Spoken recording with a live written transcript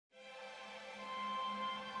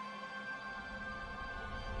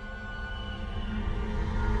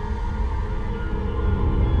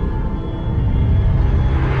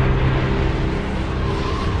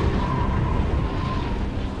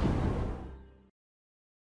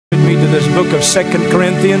this book of 2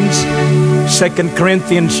 Corinthians. 2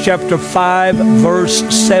 Corinthians chapter 5, verse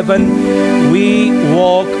 7. We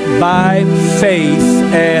walk by faith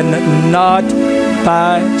and not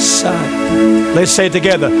by sight. Let's say it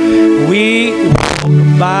together. We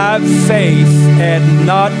walk by faith and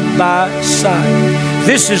not by sight.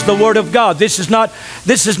 This is the Word of God. This is not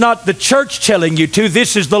the church telling you to.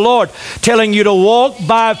 This is the Lord telling you to walk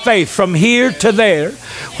by faith from here to there,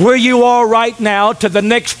 where you are right now, to the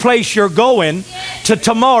next place you're going, to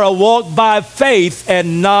tomorrow. Walk by faith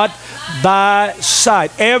and not by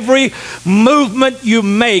sight. Every movement you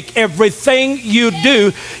make, everything you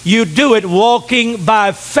do it walking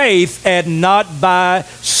by faith and not by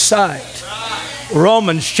sight.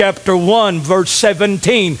 Romans chapter 1, verse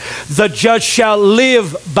 17. The just shall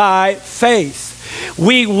live by faith.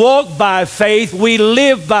 We walk by faith. We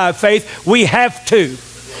live by faith. We have to.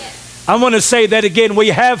 I want to say that again. We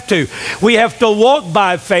have to. We have to walk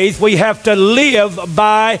by faith. We have to live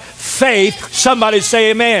by faith. Somebody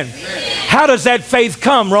say amen. How does that faith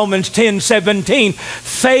come? Romans 10:17.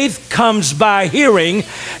 Faith comes by hearing,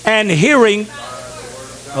 and hearing...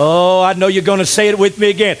 Oh, I know you're going to say it with me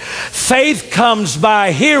again. Faith comes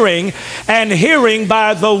by hearing, and hearing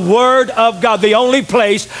by the Word of God. The only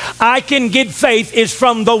place I can get faith is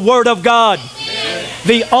from the Word of God.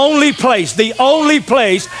 The only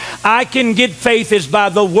place I can get faith is by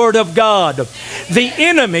the Word of God. The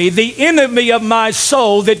enemy of my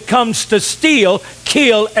soul that comes to steal,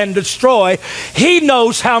 kill, and destroy, he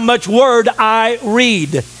knows how much Word I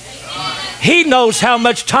read. He knows how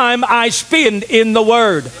much time I spend in the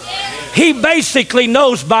Word. He basically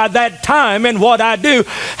knows by that time and what I do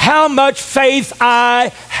how much faith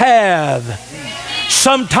I have.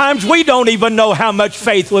 Sometimes we don't even know how much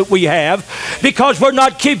faith we have because we're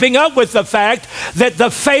not keeping up with the fact that the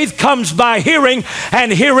faith comes by hearing,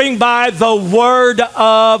 and hearing by the Word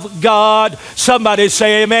of God. Somebody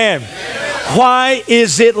say amen. Why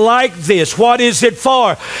is it like this? What is it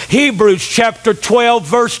for? Hebrews chapter 12,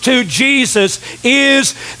 verse 2. Jesus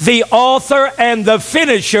is the author and the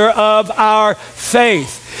finisher of our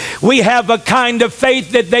faith. We have a kind of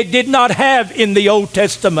faith that they did not have in the Old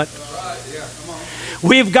Testament.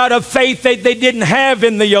 We've got a faith that they didn't have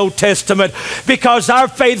in the Old Testament because our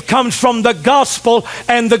faith comes from the gospel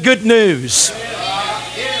and the good news.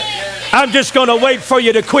 I'm just going to wait for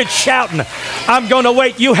you to quit shouting. I'm going to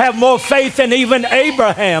wait. You have more faith than even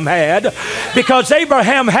Abraham had, because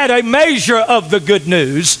Abraham had a measure of the good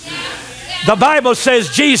news. The Bible says,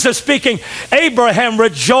 Jesus speaking, Abraham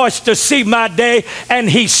rejoiced to see my day, and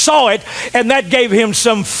he saw it, and that gave him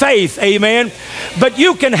some faith. Amen. But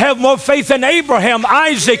you can have more faith than Abraham,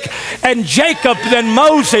 Isaac, and Jacob than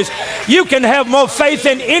Moses. You can have more faith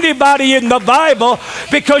than anybody in the Bible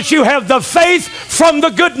because you have the faith from the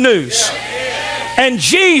good news. And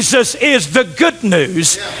Jesus is the good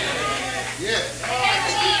news.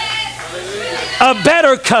 A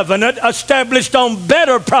better covenant established on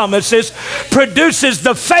better promises produces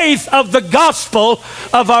the faith of the gospel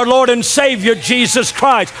of our Lord and Savior Jesus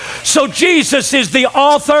Christ. So Jesus is the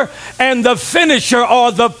author and the finisher,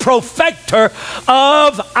 or the perfecter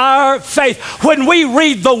of our faith. When we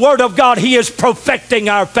read the Word of God, He is perfecting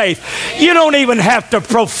our faith. You don't even have to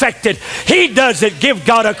perfect it. He does it. Give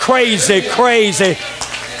God a crazy.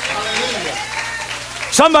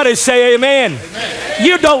 Somebody say amen.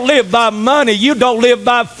 You don't live by money. You don't live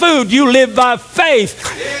by food. You live by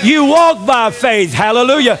faith. You walk by faith.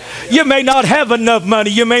 Hallelujah. You may not have enough money.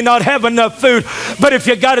 You may not have enough food. But if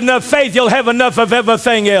you got enough faith, you'll have enough of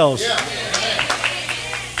everything else.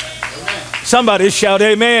 Somebody shout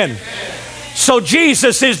amen. So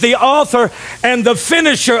Jesus is the author and the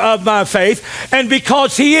finisher of my faith. And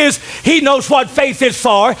because He is, He knows what faith is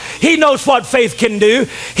for. He knows what faith can do.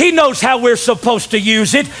 He knows how we're supposed to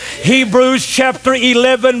use it. Hebrews chapter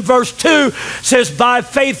 11 verse 2 says, by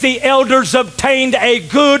faith the elders obtained a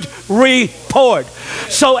good report.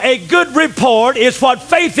 So a good report is what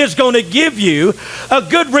faith is going to give you. A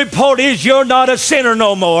good report is you're not a sinner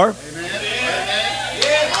no more.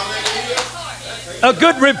 A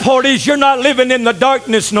good report is you're not living in the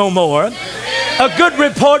darkness no more. A good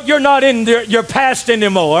report, you're not in your past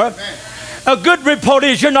anymore. A good report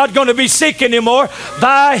is you're not going to be sick anymore.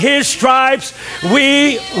 By His stripes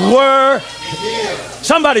we were healed.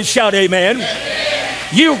 Somebody shout amen.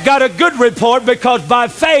 You've got a good report because by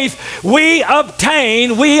faith we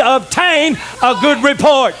obtain a good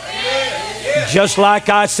report. Just like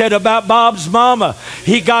I said about Bob's mama.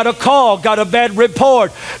 He got a call, got a bad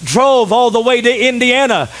report, drove all the way to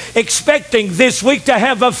Indiana, expecting this week to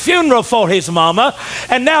have a funeral for his mama.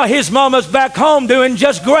 And now his mama's back home doing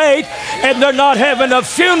just great, and they're not having a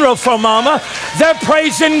funeral for mama. They're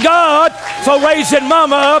praising God for raising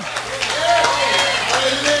mama up.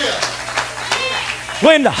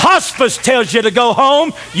 When hospice tells you to go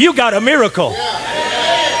home, you got a miracle.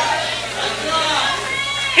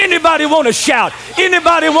 Anybody want to shout?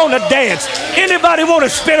 Anybody want to dance? Anybody want to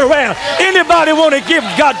spin around? Anybody want to give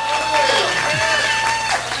God?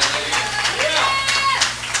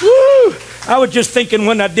 Woo! I was just thinking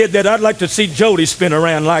when I did that, I'd like to see Jody spin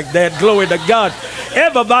around like that. Glory to God.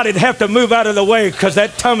 Everybody'd have to move out of the way because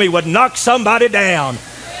that tummy would knock somebody down.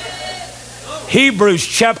 Hebrews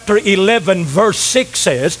chapter 11 verse 6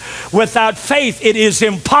 says, without faith it is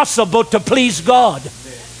impossible to please God.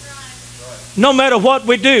 No matter what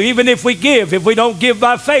we do, even if we give, if we don't give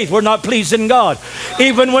by faith, we're not pleasing God.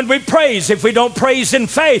 Even when we praise, if we don't praise in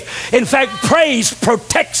faith, in fact, praise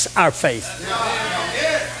protects our faith.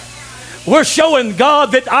 We're showing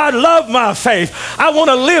God that I love my faith. I want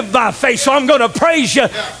to live by faith, so I'm going to praise you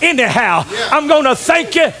anyhow. I'm going to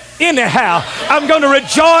thank you anyhow. I'm going to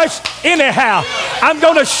rejoice anyhow. I'm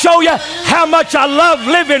going to show you how much I love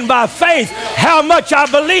living by faith, how much I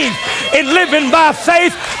believe in living by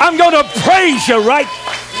faith. I'm going to praise you, right?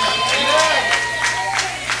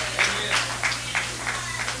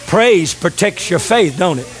 Praise protects your faith,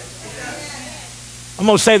 don't it? I'm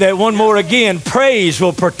going to say that one more again. Praise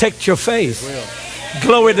will protect your faith.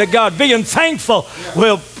 Glory to God. Being thankful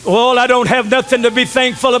will, well, I don't have nothing to be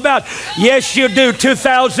thankful about. Yes, you do.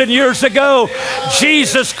 2,000 years ago,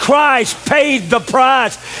 Jesus Christ paid the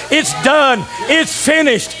price. It's done. It's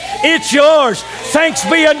finished. It's yours. Thanks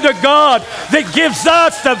be unto God that gives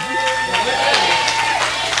us the...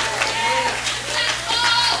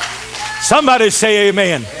 Somebody say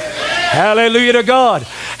amen. Hallelujah to God.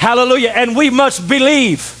 Hallelujah. And we must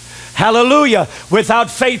believe. Hallelujah. Without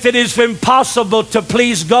faith it is impossible to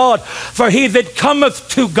please God. For he that cometh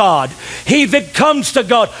to God, he that comes to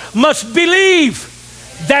God must believe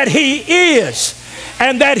that he is,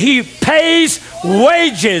 and that he pays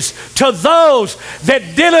wages to those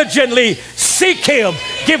that diligently seek him.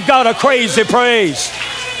 Give God a crazy praise.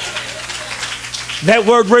 That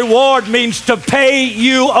word reward means to pay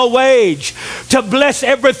you a wage. To bless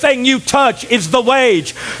everything you touch is the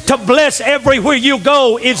wage. To bless everywhere you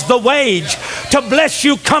go is the wage. To bless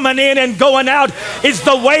you coming in and going out is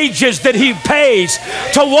the wages that he pays.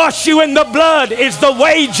 To wash you in the blood is the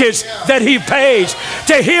wages that he pays.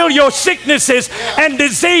 To heal your sicknesses and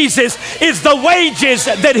diseases is the wages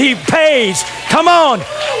that he pays. Come on.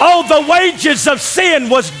 Oh, the wages of sin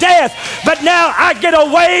was death, but now I get a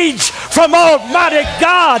wage from Almighty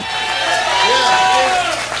God.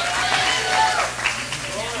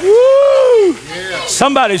 Woo!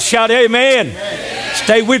 Somebody shout amen.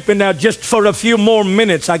 Stay with me now just for a few more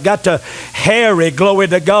minutes. I got to hurry. Glory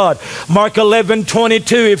to God. Mark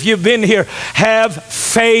 11:22. If you've been here, have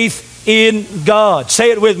faith in God.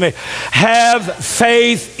 Say it with me. Have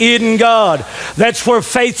faith in God. That's where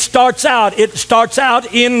faith starts out. It starts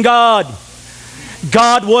out in God.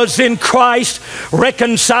 God was in Christ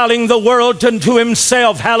reconciling the world unto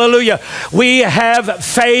himself. Hallelujah. We have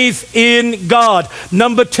faith in God.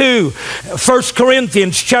 Number 2, 1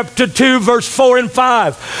 Corinthians chapter 2 verse 4 and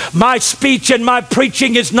 5. My speech and my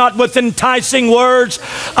preaching is not with enticing words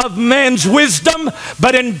of man's wisdom,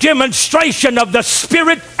 but in demonstration of the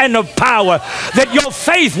Spirit and of power, that your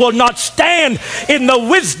faith will not stand in the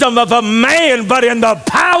wisdom of a man, but in the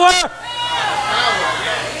power.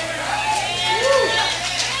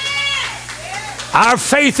 Our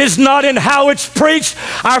faith is not in how it's preached.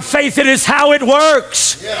 Our faith it is how it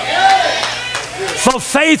works. For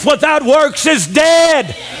faith without works is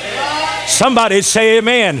dead. Somebody say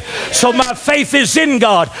amen. So my faith is in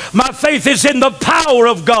God. My faith is in the power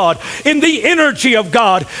of God, in the energy of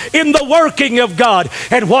God, in the working of God.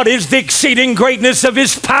 And what is the exceeding greatness of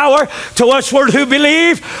his power to usward who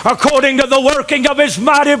believe? According to the working of his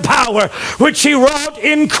mighty power, which he wrought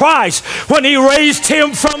in Christ when he raised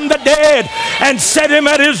him from the dead and set him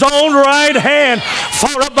at his own right hand,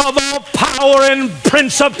 far above all power and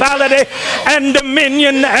principality and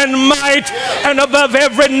dominion and might, and above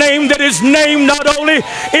every name that is named, not only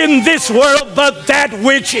in this world, but that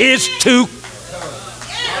which is to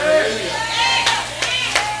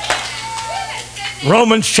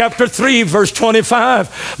Romans chapter 3 verse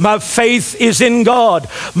 25. My faith is in God.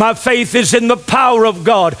 My faith is in the power of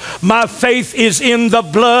God. My faith is in the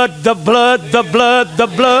blood, the blood, the blood, the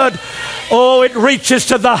blood Oh, it reaches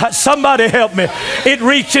to the, somebody help me. It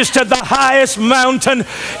reaches to the highest mountain.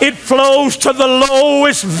 It flows to the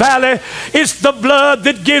lowest valley. It's the blood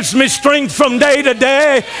that gives me strength from day to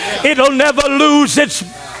day. It'll never lose its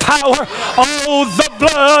power. Oh, the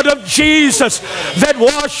blood of Jesus that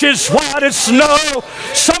washes white as snow.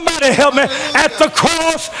 Somebody help me. At the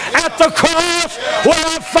cross where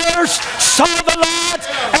I first saw the light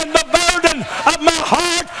and the burden of my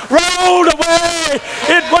heart rolled away.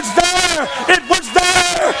 It was there. It was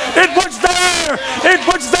there. It was there. It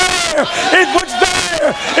was there. It was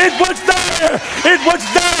there. It was there. It was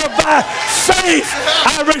there. By faith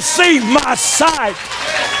I received my sight.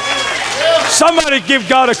 Somebody give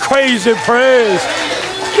God a crazy praise.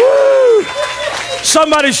 Woo.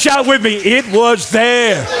 Somebody shout with me, it was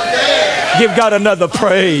there. Give God another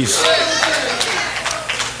praise.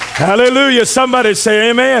 Hallelujah. Somebody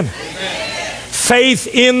say amen. Faith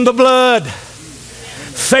in the blood.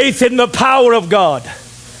 Faith in the power of God.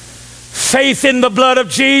 Faith in the blood of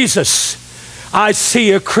Jesus. I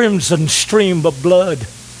see a crimson stream of blood.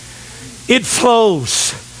 It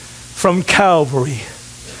flows from Calvary.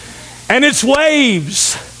 And its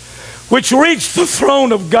waves, which reach the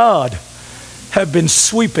throne of God, have been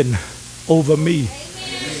sweeping over me.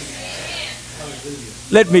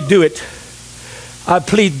 Let me do it. I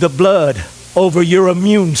plead the blood over your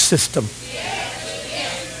immune system.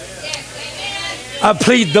 I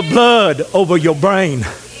plead the blood over your brain.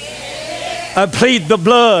 I plead the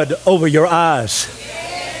blood over your eyes.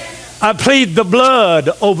 I plead the blood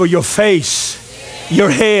over your face, your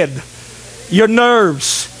head, your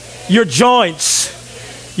nerves, your joints,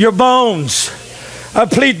 your bones. I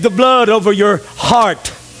plead the blood over your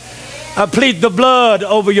heart. I plead the blood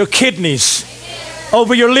over your kidneys,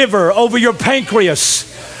 over your liver, over your pancreas,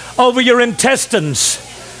 over your intestines.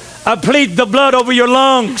 I plead the blood over your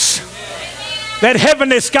lungs. That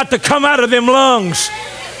heaviness got to come out of them lungs.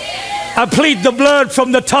 I plead the blood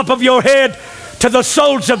from the top of your head to the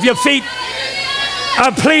soles of your feet.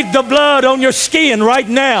 I plead the blood on your skin right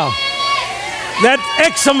now. That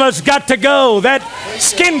eczema's got to go. That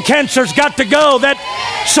skin cancer's got to go. That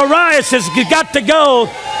psoriasis has got to go.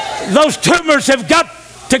 Those tumors have got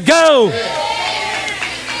to go.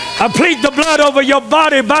 I plead the blood over your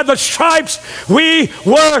body. By the stripes we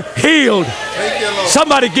were healed.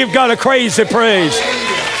 Somebody give God a crazy praise.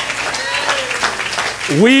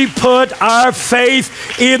 We put our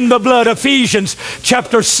faith in the blood. Ephesians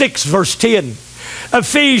chapter 6 verse 10.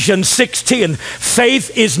 Ephesians 6:10.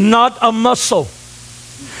 Faith is not a muscle.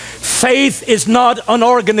 Faith is not an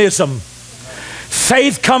organism.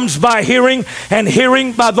 Faith comes by hearing, and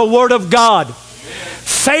hearing by the word of God.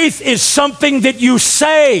 Faith is something that you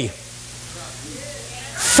say.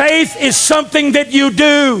 Faith is something that you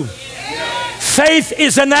do. Faith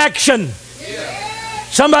is an action.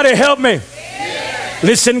 Somebody help me.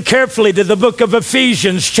 Listen carefully to the book of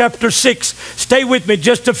Ephesians chapter 6. Stay with me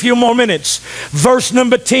just a few more minutes. Verse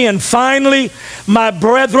number 10. Finally, my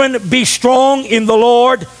brethren, be strong in the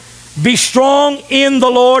Lord. Be strong in the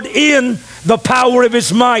Lord in the power of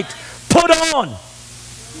his might. Put on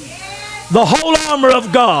the whole armor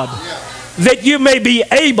of God that you may be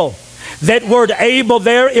able. That word able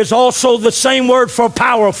there is also the same word for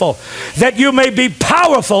powerful. That you may be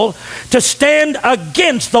powerful to stand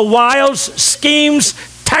against the wiles, schemes,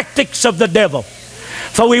 tactics of the devil.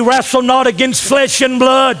 For we wrestle not against flesh and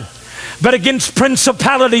blood, but against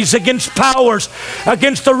principalities, against powers,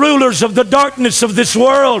 against the rulers of the darkness of this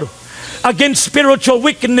world, against spiritual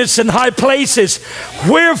wickedness in high places.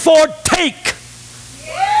 Wherefore take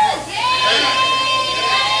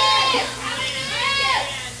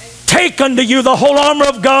unto you the whole armor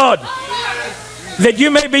of God, that you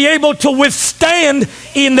may be able to withstand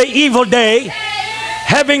in the evil day,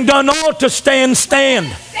 having done all to stand.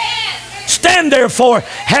 Stand therefore,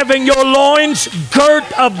 having your loins girt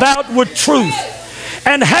about with truth,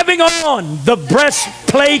 and having on the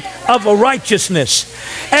breastplate of righteousness,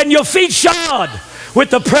 and your feet shod with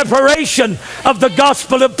the preparation of the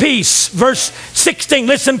gospel of peace. Verse 16,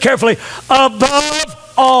 listen carefully.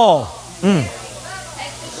 Above all.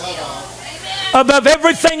 Above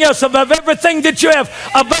everything else, above everything that you have,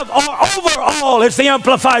 above or over all, as the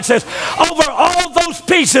Amplified says, over all those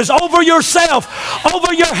pieces, over yourself,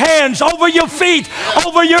 over your hands, over your feet,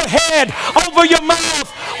 over your head, over your mouth,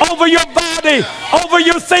 over your body, over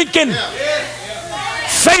your thinking.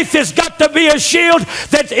 Faith has got to be a shield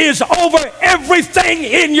that is over everything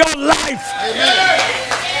in your life.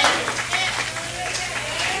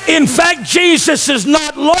 In fact, Jesus is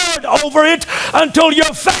not Lord over it until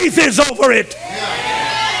your faith is over it.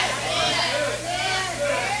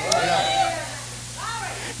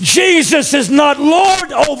 Jesus is not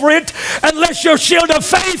Lord over it unless your shield of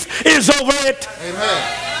faith is over it.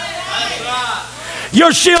 Amen.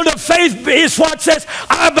 Your shield of faith is what says,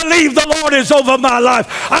 I believe the Lord is over my life.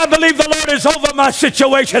 I believe the Lord is over my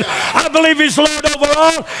situation. I believe He's Lord over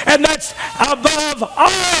all. And that's above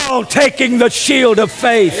all, taking the shield of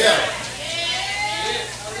faith.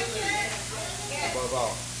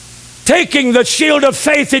 Taking the shield of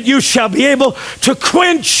faith, that you shall be able to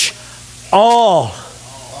quench all.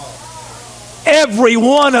 Every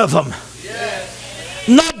one of them.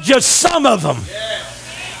 Not just some of them.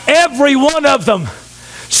 Every one of them.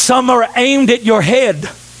 Some are aimed at your head.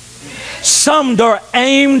 Some are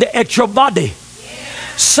aimed at your body.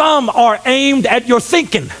 Some are aimed at your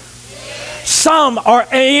thinking. Some are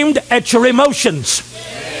aimed at your emotions.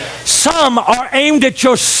 Some are aimed at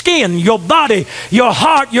your skin, your body, your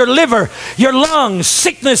heart, your liver, your lungs.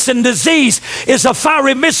 Sickness and disease is a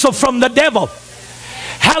fiery missile from the devil.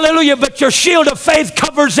 Hallelujah. But your shield of faith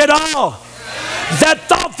covers it all. That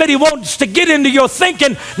thought that he wants to get into your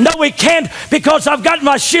thinking, no, he can't, because I've got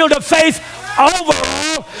my shield of faith over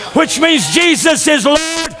all, which means Jesus is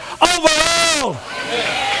Lord over all.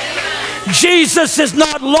 Jesus is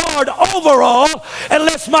not Lord over all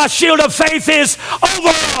unless my shield of faith is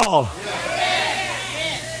over all.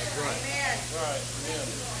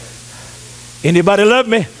 Anybody love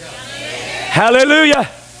me? Hallelujah.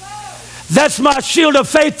 That's my shield of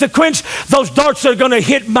faith to quench those darts that are going to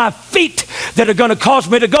hit my feet, that are going to cause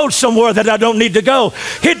me to go somewhere that I don't need to go.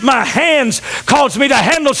 Hit my hands, cause me to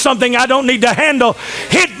handle something I don't need to handle.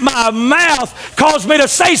 Hit my mouth, cause me to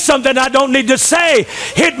say something I don't need to say.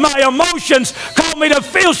 Hit my emotions, cause me to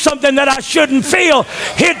feel something that I shouldn't feel.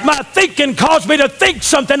 Hit my thinking, cause me to think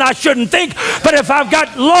something I shouldn't think. But if I've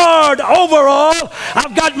got Lord over all,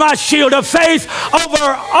 I've got my shield of faith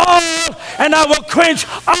over all, and I will quench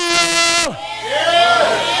all.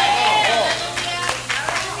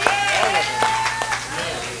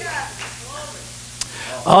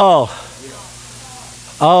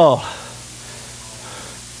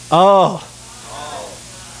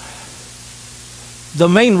 The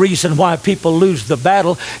main reason why people lose the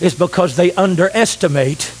battle is because they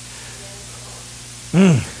underestimate.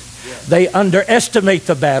 They underestimate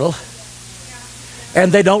the battle,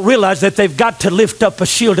 and they don't realize that they've got to lift up a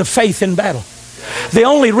shield of faith in battle. The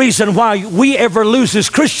only reason why we ever lose as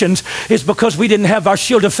Christians is because we didn't have our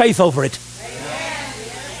shield of faith over it.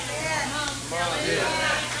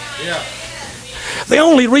 The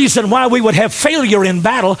only reason why we would have failure in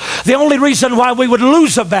battle, the only reason why we would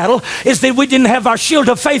lose a battle is that we didn't have our shield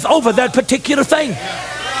of faith over that particular thing.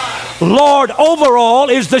 Lord over all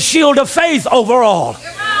is the shield of faith over all.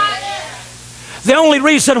 The only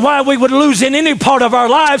reason why we would lose in any part of our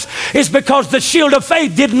lives is because the shield of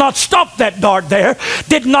faith did not stop that dart there,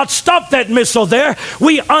 did not stop that missile there.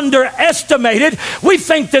 We underestimated. We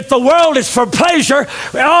think that the world is for pleasure.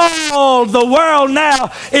 All the world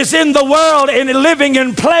now is in the world and living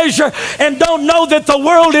in pleasure, and don't know that the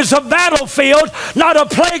world is a battlefield, not a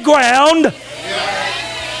playground.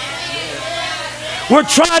 We're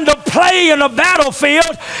trying to play in a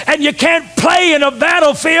battlefield, and you can't play in a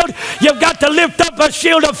battlefield. You've got to lift up a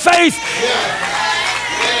shield of faith.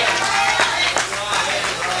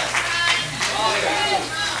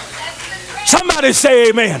 Somebody say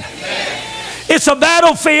amen. It's a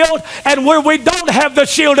battlefield, and where we don't have the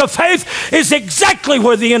shield of faith is exactly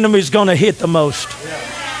where the enemy's going to hit the most.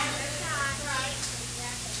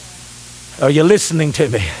 Are you listening to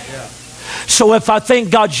me? So if I think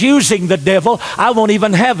God's using the devil, I won't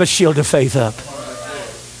even have a shield of faith up.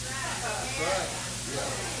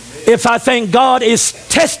 If I think God is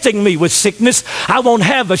testing me with sickness, I won't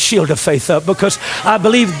have a shield of faith up because I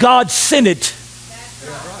believe God sent it.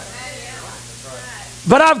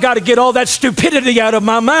 But I've got to get all that stupidity out of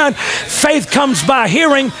my mind. Faith comes by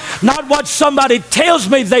hearing, not what somebody tells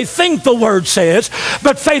me they think the word says,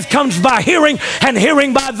 but faith comes by hearing, and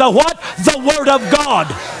hearing by the what? The word of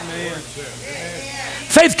God.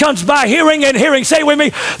 Faith comes by hearing, and hearing, say with me,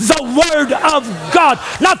 the word of God.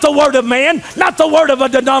 Not the word of man, not the word of a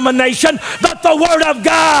denomination, but the word of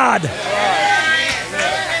God.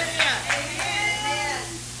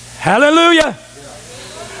 Hallelujah.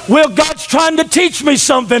 Well, God's trying to teach me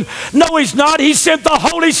something. No, He's not. He sent the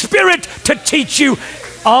Holy Spirit to teach you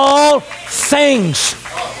all things.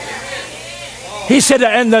 He said,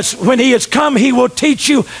 and when He has come, He will teach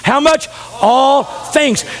you how much? All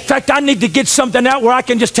things. In fact, I need to get something out where I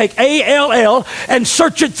can just take ALL and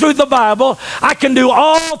search it through the Bible. I can do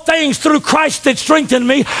all things through Christ that strengthened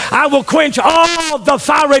me. I will quench all the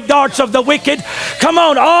fiery darts of the wicked. Come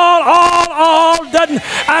on, all doesn't,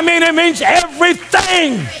 I mean, it means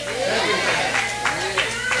everything.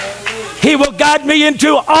 He will guide me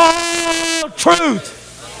into all truth.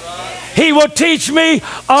 He will teach me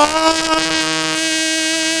all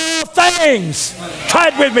things. Try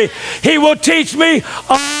it with me. He will teach me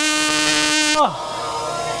all.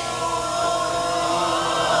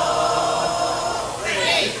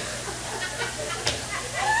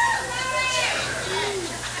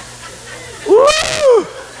 Woo!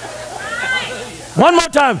 One more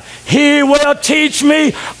time. He will teach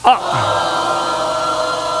me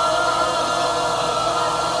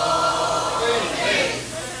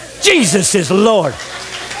Jesus is Lord.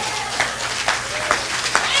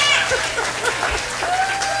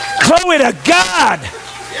 Glory to God.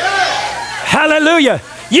 Hallelujah.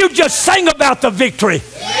 You just sang about the victory.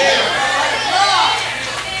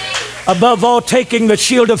 Above all, taking the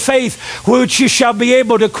shield of faith, which you shall be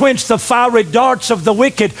able to quench the fiery darts of the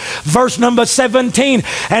wicked. Verse number 17.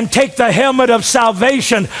 And take the helmet of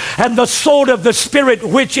salvation and the sword of the Spirit,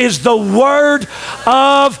 which is the word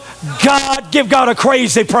of God. Give God a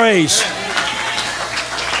crazy praise.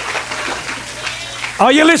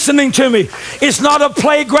 Are you listening to me? It's not a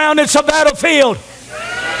playground, it's a battlefield.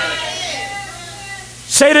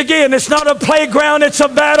 Say it again. It's not a playground, it's a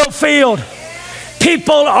battlefield.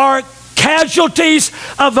 People are casualties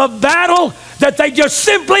of a battle that they just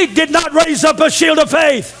simply did not raise up a shield of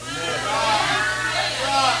faith.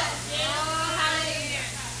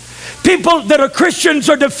 People that are Christians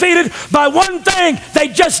are defeated by one thing. They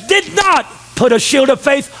just did not put a shield of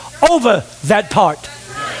faith over that part.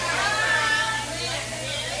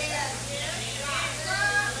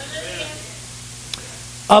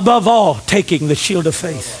 Above all, taking the shield of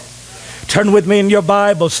faith. Turn with me in your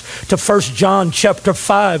Bibles to 1 John chapter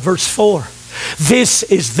 5, verse 4. This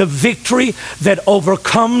is the victory that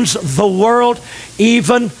overcomes the world,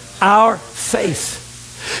 even our faith.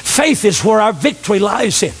 Faith is where our victory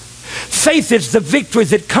lies in. Faith is the victory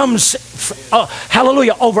that comes,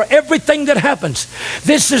 hallelujah, over everything that happens.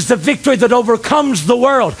 This is the victory that overcomes the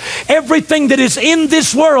world. Everything that is in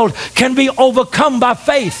this world can be overcome by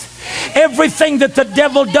faith. Everything that the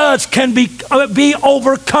devil does can be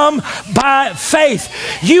overcome by faith.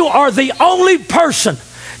 You are the only person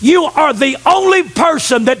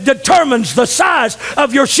that determines the size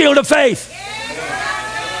of your shield of faith.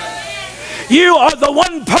 You are the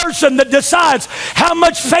one person that decides how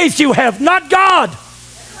much faith you have, not God.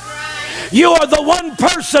 You are the one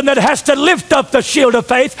person that has to lift up the shield of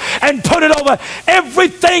faith and put it over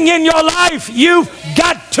everything in your life. You've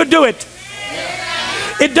got to do it.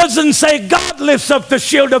 It doesn't say God lifts up the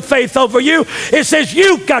shield of faith over you. It says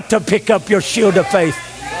you've got to pick up your shield of faith.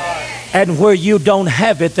 And where you don't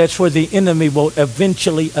have it, that's where the enemy will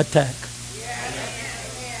eventually attack.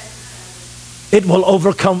 It will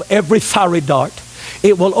overcome every fiery dart.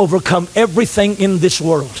 It will overcome everything in this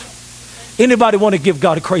world. Anybody want to give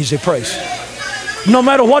God a crazy praise? No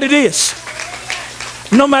matter what it is.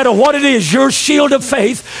 No matter what it is, your shield of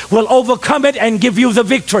faith will overcome it and give you the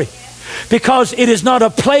victory. Because it is not a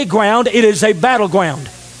playground, it is a battleground.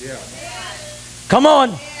 Come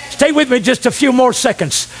on. Stay with me just a few more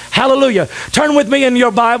seconds. Hallelujah. Turn with me in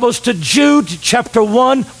your Bibles to Jude chapter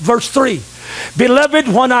 1, verse 3. Beloved,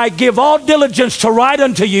 when I give all diligence to write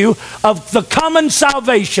unto you of the common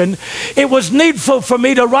salvation, it was needful for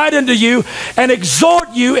me to write unto you and exhort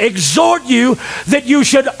you that you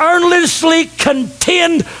should earnestly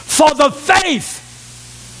contend for the faith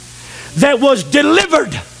that was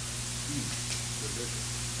delivered.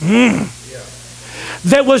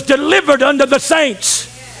 That was delivered unto the saints.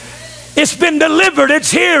 It's been delivered.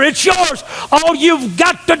 It's here. It's yours. All you've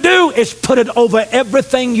got to do is put it over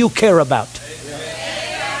everything you care about.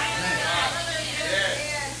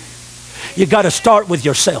 You got to start with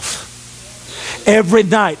yourself. Every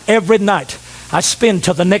night, I spend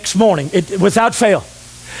till the next morning, without fail.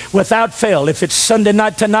 Without fail. If it's Sunday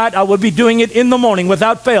night tonight, I will be doing it in the morning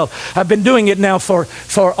without fail. I've been doing it now for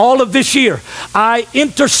all of this year. I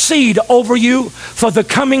intercede over you for the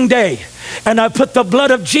coming day. And I put the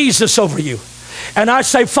blood of Jesus over you. And I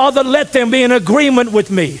say, Father, let them be in agreement with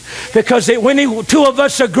me. Because when two of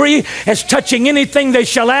us agree as touching anything they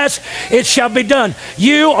shall ask, it shall be done.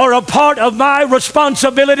 You are a part of my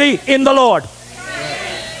responsibility in the Lord.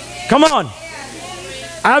 Come on.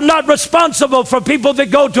 I'm not responsible for people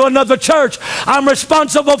that go to another church. I'm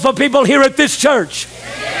responsible for people here at this church.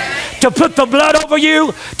 To put the blood over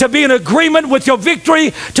you, to be in agreement with your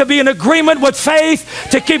victory, to be in agreement with faith,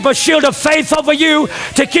 to keep a shield of faith over you,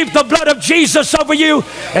 to keep the blood of Jesus over you.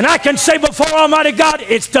 And I can say before Almighty God,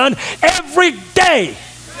 it's done every day.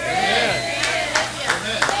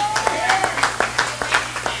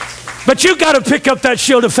 But you got to pick up that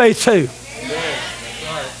shield of faith too.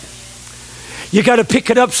 You got to pick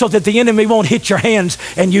it up so that the enemy won't hit your hands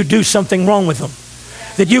and you do something wrong with them.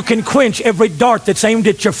 That you can quench every dart that's aimed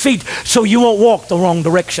at your feet so you won't walk the wrong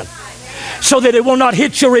direction. So that it will not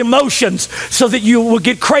hit your emotions, so that you will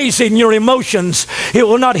get crazy in your emotions. It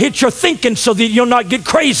will not hit your thinking, so that you'll not get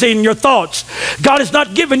crazy in your thoughts. God has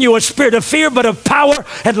not given you a spirit of fear, but of power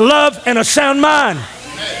and love and a sound mind.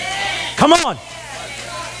 Come on.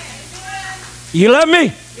 You love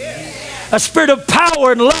me? A spirit of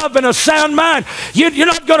power and love and a sound mind. You're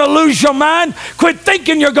not going to lose your mind. Quit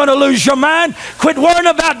thinking you're going to lose your mind. Quit worrying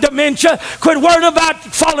about dementia. Quit worrying about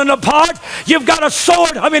falling apart. You've got a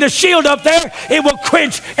sword, a shield up there. It will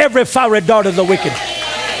quench every fiery dart of the wicked.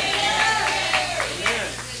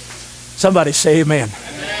 Somebody say amen.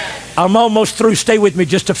 I'm almost through. Stay with me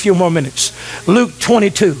just a few more minutes. Luke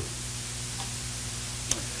 22.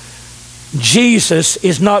 Jesus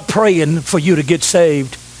is not praying for you to get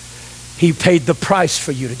saved. He paid the price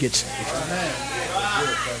for you to get saved.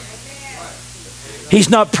 He's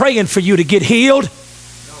not praying for you to get healed.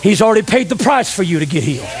 He's already paid the price for you to get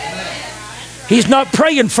healed. He's not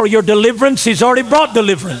praying for your deliverance. He's already brought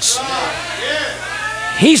deliverance.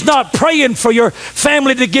 He's not praying for your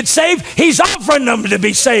family to get saved. He's offering them to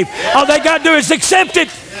be saved. All they got to do is accept it.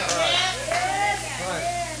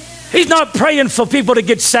 He's not praying for people to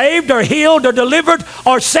get saved or healed or delivered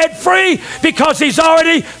or set free, because He's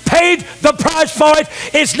already paid the price for it.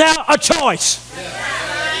 It's now a choice.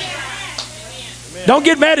 Don't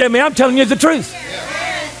get mad at me. I'm telling you the truth.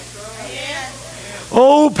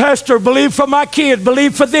 Oh, Pastor, believe for my kid.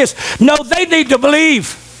 Believe for this. No, they need to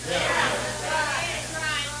believe.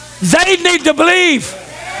 They need to believe.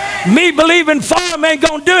 Me believing for them ain't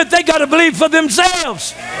going to do it. They got to believe for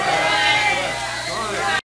themselves.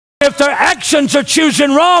 If their actions are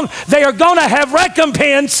choosing wrong, they are going to have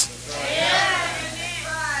recompense.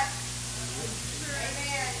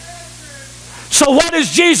 So what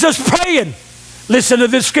is Jesus praying? Listen to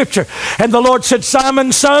this scripture. And the Lord said,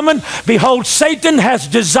 Simon, Simon, behold, Satan has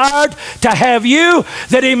desired to have you,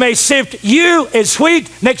 that he may sift you as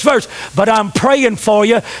wheat. Next verse. But I'm praying for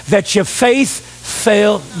you that your faith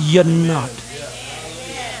fail you not.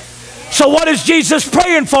 So what is Jesus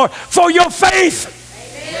praying for? For your faith.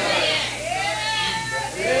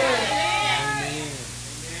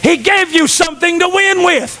 He gave you something to win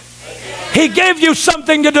with. He gave you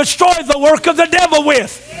something to destroy the work of the devil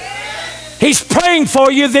with. He's praying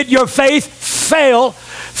for you that your faith fail.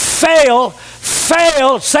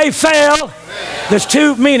 Say fail. There's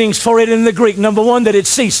two meanings for it in the Greek. Number one, that it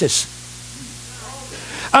ceases.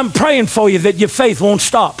 I'm praying for you that your faith won't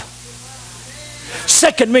stop.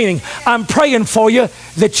 Second meaning, I'm praying for you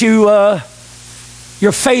that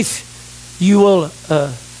your faith, you will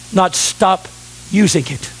not stop using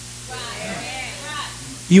it.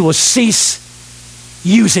 You will cease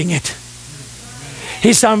using it.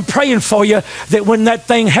 He said, I'm praying for you that when that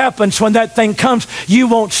thing happens, when that thing comes, you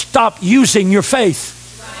won't stop using your faith.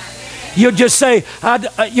 You'll just say,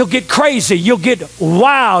 you'll get crazy, you'll get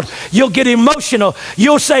wild, you'll get emotional.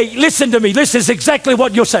 You'll say, listen to me, this is exactly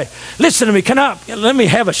what you'll say. Listen to me, let me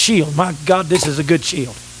have a shield. My God, this is a good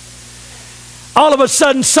shield. All of a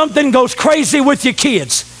sudden, something goes crazy with your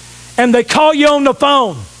kids, and they call you on the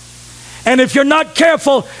phone. And if you're not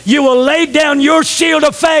careful, you will lay down your shield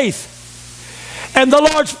of faith. And the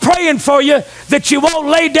Lord's praying for you that you won't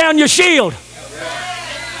lay down your shield.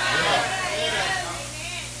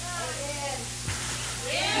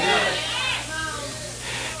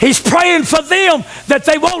 He's praying for them that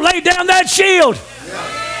they won't lay down that shield.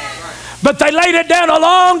 But they laid it down a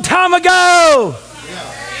long time ago.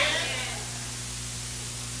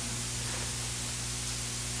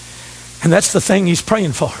 And that's the thing He's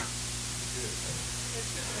praying for.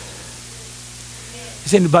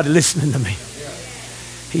 Is anybody listening to me?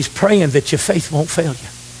 He's praying that your faith won't fail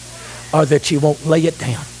you, or that you won't lay it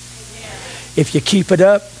down. If you keep it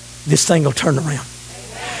up, this thing will turn around.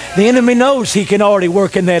 The enemy knows he can already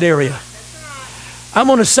work in that area. I'm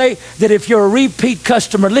going to say that if you're a repeat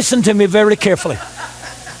customer, listen to me very carefully.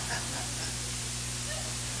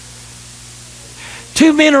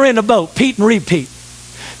 Two men are in a boat, Pete and repeat.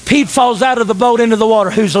 Pete falls out of the boat into the water.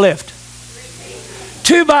 Who's left?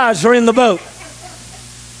 Two guys are in the boat.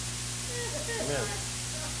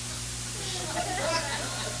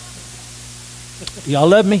 Y'all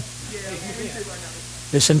love me?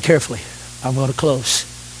 Listen carefully. I'm going to close.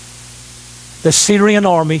 The Syrian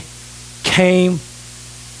army came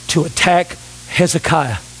to attack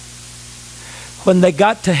Hezekiah. When they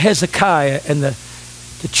got to Hezekiah and the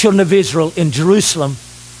children of Israel in Jerusalem,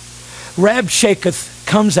 Rabshakeh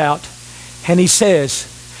comes out and he says,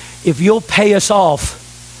 if you'll pay us off,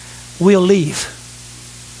 we'll leave.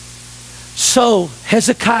 so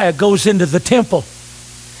Hezekiah goes into the temple,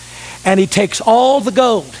 and he takes all the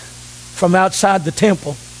gold from outside the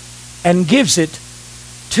temple and gives it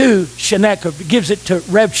to Sennacherib, gives it to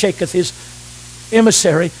Rabshakeh, his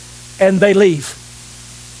emissary, and they leave.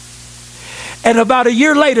 And about a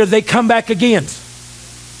year later, they come back again.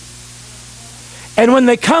 And when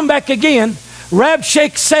they come back again,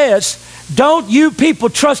 Rabshakeh says, don't you people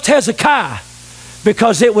trust Hezekiah,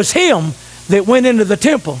 because it was him that went into the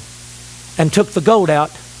temple and took the gold out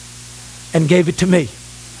and gave it to me.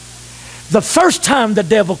 The first time the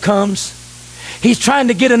devil comes, he's trying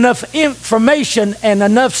to get enough information and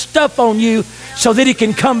enough stuff on you so that he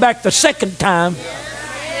can come back the second time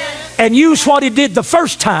and use what he did the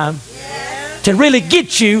first time to really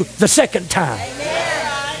get you the second time.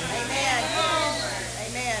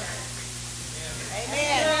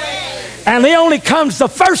 And he only comes the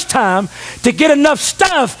first time to get enough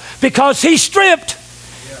stuff because he's stripped,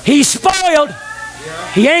 he's spoiled,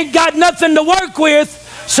 he ain't got nothing to work with.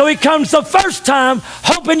 So he comes the first time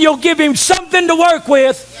hoping you'll give him something to work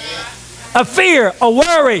with. A fear, a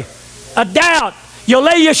worry, a doubt. You'll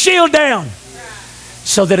lay your shield down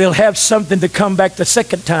so that he'll have something to come back the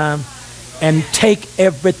second time and take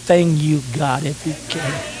everything you got if he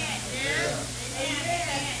can.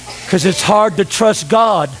 Because it's hard to trust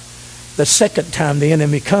God the second time the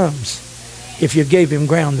enemy comes if you gave him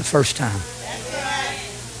ground the first time.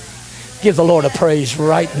 Give the Lord a praise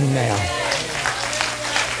right now.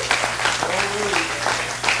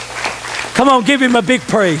 Come on, give him a big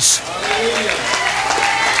praise.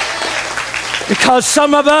 Because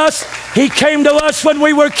some of us, he came to us when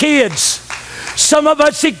we were kids. Some of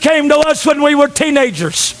us, he came to us when we were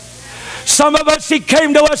teenagers. Some of us, he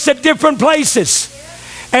came to us at different places.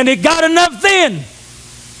 And he got enough then,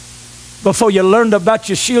 before you learned about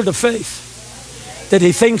your shield of faith, that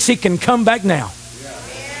he thinks he can come back now.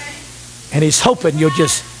 And he's hoping you'll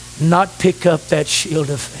just not pick up that shield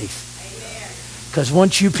of faith. Because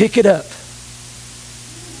once you pick it up,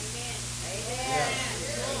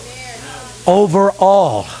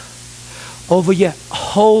 overall, over your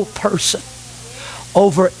whole person,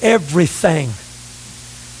 over everything,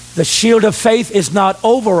 the shield of faith is not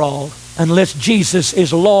overall unless Jesus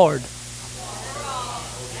is Lord.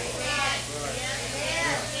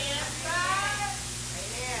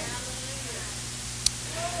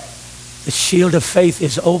 The shield of faith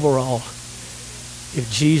is overall if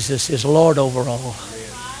Jesus is Lord overall.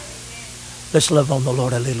 Let's love on the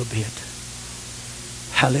Lord a little bit.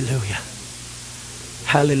 Hallelujah.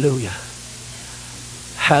 Hallelujah.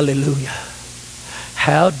 Hallelujah.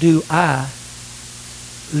 How do I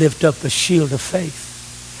lift up the shield of faith?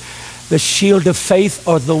 The shield of faith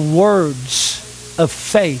are the words of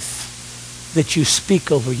faith that you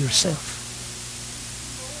speak over yourself.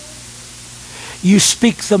 You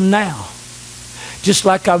speak them now. Just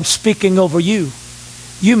like I'm speaking over you.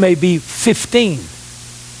 You may be 15,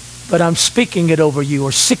 but I'm speaking it over you,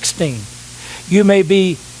 or 16. You may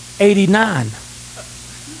be 89.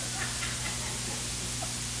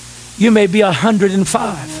 You may be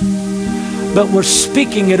 105. But we're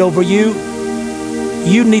speaking it over you.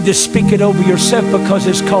 You need to speak it over yourself because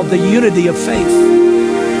it's called the unity of faith.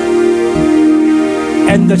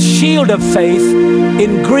 And the shield of faith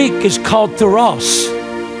in Greek is called thuros.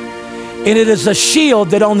 And it is a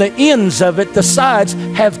shield that on the ends of it, the sides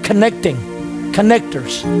have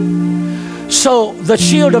connectors. So the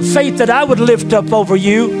shield of faith that I would lift up over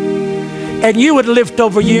you and you would lift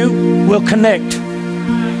over you will connect.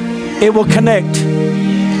 It will connect.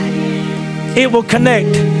 It will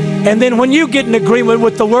connect. And then when you get in agreement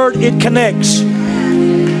with the word, it connects.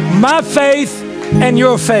 My faith and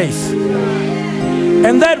your faith.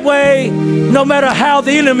 And that way, no matter how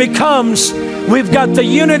the enemy comes, we've got the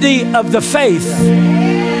unity of the faith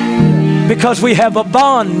because we have a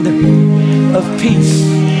bond of peace.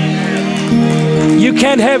 You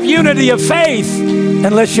can't have unity of faith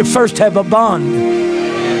unless you first have a bond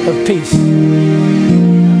of peace.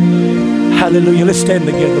 Hallelujah. Let's stand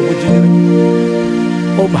together. Would you?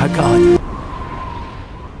 Oh my God.